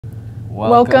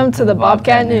Welcome to the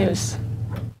Bobcat News.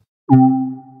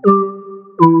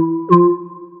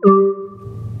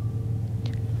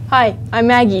 Hi, I'm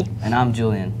Maggie. And I'm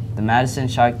Julian. The Madison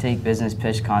Shark Tank Business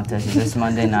Pitch Contest is this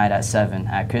Monday night at 7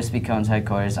 at Crispy Cone's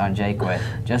headquarters on Jake Way,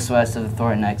 just west of the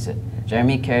Thornton exit.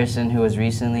 Jeremy Carrison, who was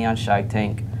recently on Shark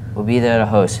Tank, will be there to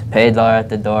host. Pay $1 at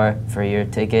the door for your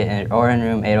ticket or in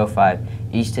room 805.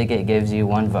 Each ticket gives you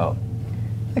 1 vote.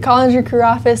 The College and Career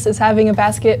Office is having a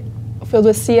basket filled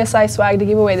with CSI swag to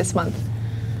give away this month.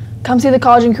 Come see the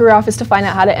College and Career Office to find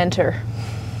out how to enter.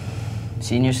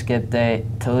 Senior Skip Day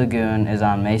to Lagoon is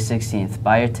on May 16th.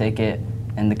 Buy your ticket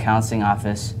in the counseling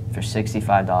office for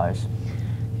 $65.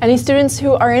 Any students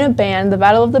who are in a band, the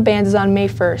Battle of the Bands is on May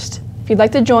 1st. If you'd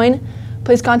like to join,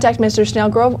 please contact Mr.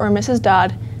 Snellgrove or Mrs.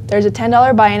 Dodd. There's a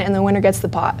 $10 buy-in and the winner gets the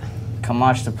pot. Come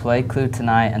watch the Play Clue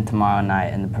tonight and tomorrow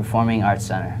night in the Performing Arts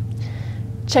Center.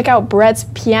 Check out Brett's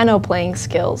piano playing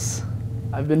skills.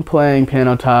 I've been playing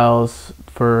piano tiles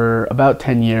for about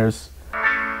 10 years.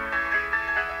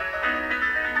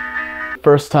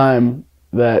 First time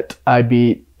that I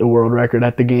beat the world record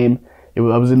at the game, I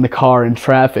was in the car in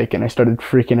traffic and I started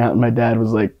freaking out and my dad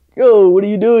was like, "Yo, what are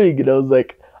you doing?" And I was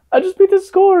like, "I just beat the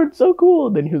score, it's so cool."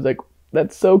 And then he was like,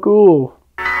 "That's so cool."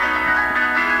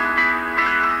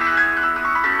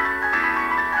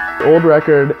 The old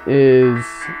record is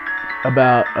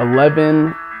about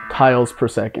 11 tiles per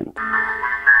second.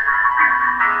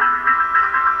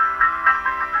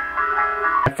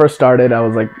 I first started, I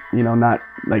was like, not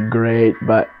like great,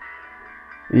 but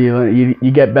you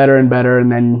get better and better, and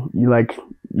then you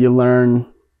learn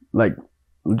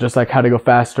just how to go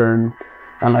faster, and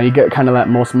I don't know, you get kind of that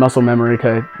muscle memory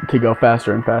to go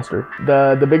faster and faster.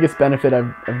 The biggest benefit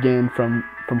I've gained from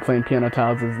playing piano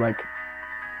tiles is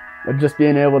just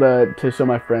being able to show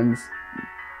my friends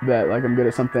that I'm good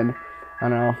at something. I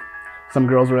don't know, some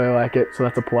girls really like it, so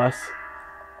that's a plus.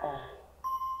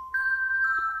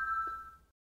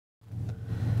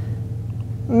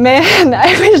 Man,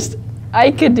 I wish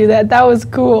I could do that. That was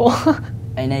cool.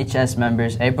 NHS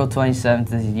members, April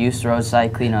 27th is Youth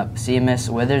Roadside Cleanup. See Miss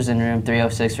Withers in room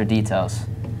 306 for details.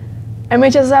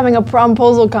 MHS is having a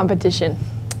promposal competition.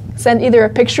 Send either a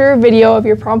picture or video of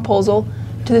your promposal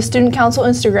to the Student Council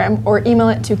Instagram or email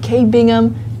it to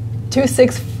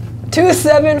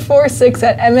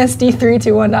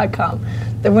kbingham2746@msd321.com.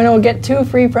 The winner will get 2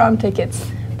 free prom tickets.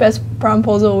 Best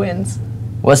promposal wins.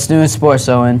 What's new in sports,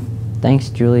 Owen? Thanks,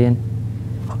 Julian.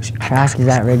 Track is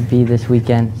at Rigby this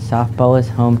weekend. Softball is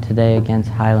home today against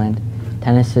Highland.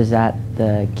 Tennis is at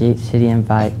the Gate City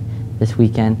Invite this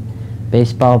weekend.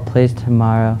 Baseball plays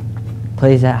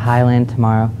at Highland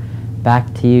tomorrow.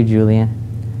 Back to you, Julian.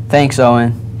 Thanks,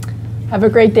 Owen. Have a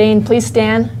great day and please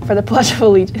stand for the Pledge of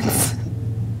Allegiance.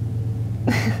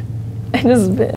 It has been.